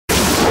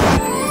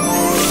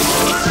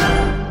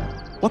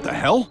What the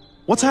hell?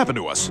 What's happened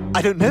to us?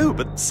 I don't know,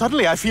 but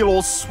suddenly I feel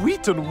all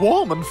sweet and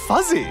warm and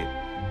fuzzy.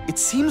 It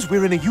seems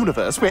we're in a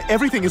universe where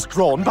everything is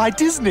drawn by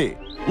Disney.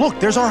 Look,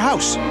 there's our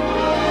house.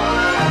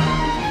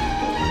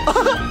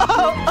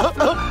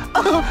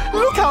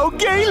 Look how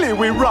gaily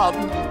we run.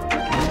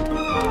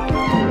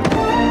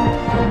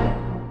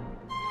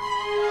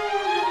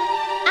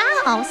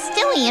 Oh,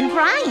 Stewie and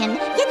Brian,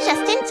 you're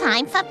just in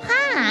time for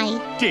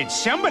pie. Did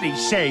somebody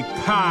say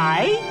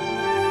pie?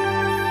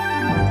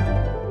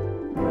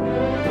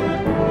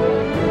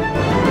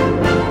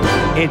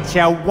 It's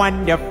a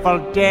wonderful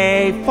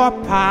day for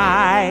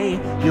pie.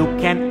 You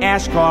can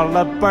ask all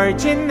the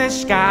birds in the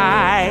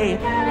sky,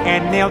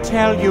 and they'll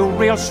tell you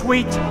real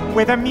sweet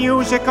with a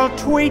musical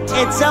tweet.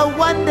 It's a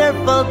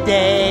wonderful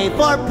day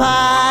for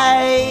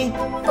pie.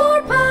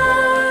 For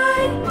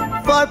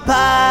pie. For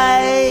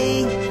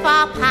pie.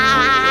 For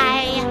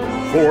pie.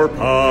 For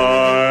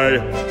pie.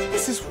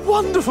 This is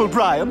wonderful,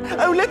 Brian.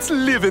 Oh, let's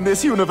live in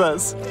this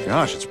universe.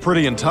 Gosh, it's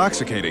pretty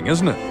intoxicating,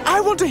 isn't it? I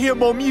want to hear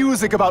more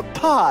music about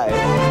pie.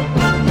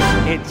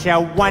 It's a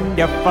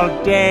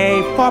wonderful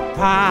day for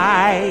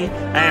pie,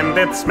 and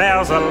it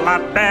smells a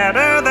lot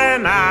better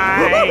than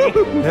I.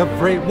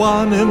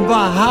 Everyone in the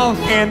house.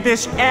 And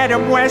this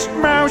Adam West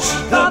mouse.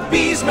 The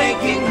bees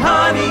making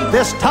honey.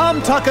 This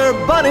Tom Tucker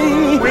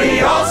bunny. We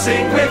all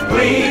sing with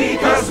glee,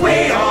 'cause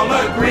we all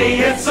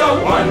agree it's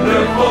a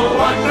wonderful,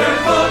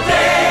 wonderful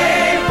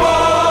day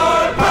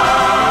for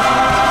pie.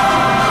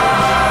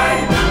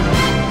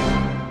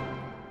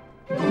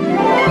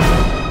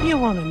 You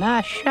want a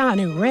nice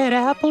shiny red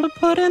apple to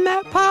put in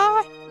that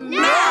pie?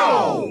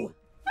 No!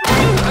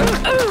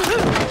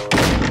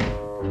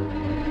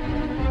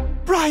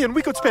 Brian,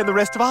 we could spend the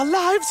rest of our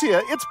lives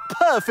here. It's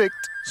perfect.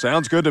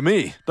 Sounds good to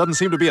me. Doesn't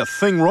seem to be a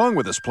thing wrong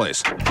with this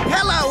place.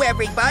 Hello,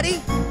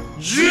 everybody.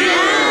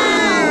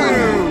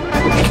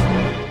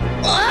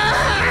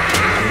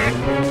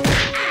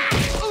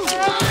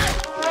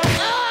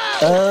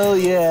 Oh,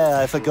 yeah,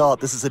 I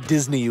forgot. This is a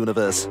Disney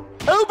universe.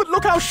 Oh, but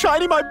look how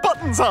shiny my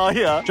buttons are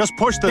here. Just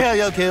push the...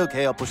 Yeah,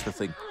 okay, I'll push the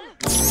thing.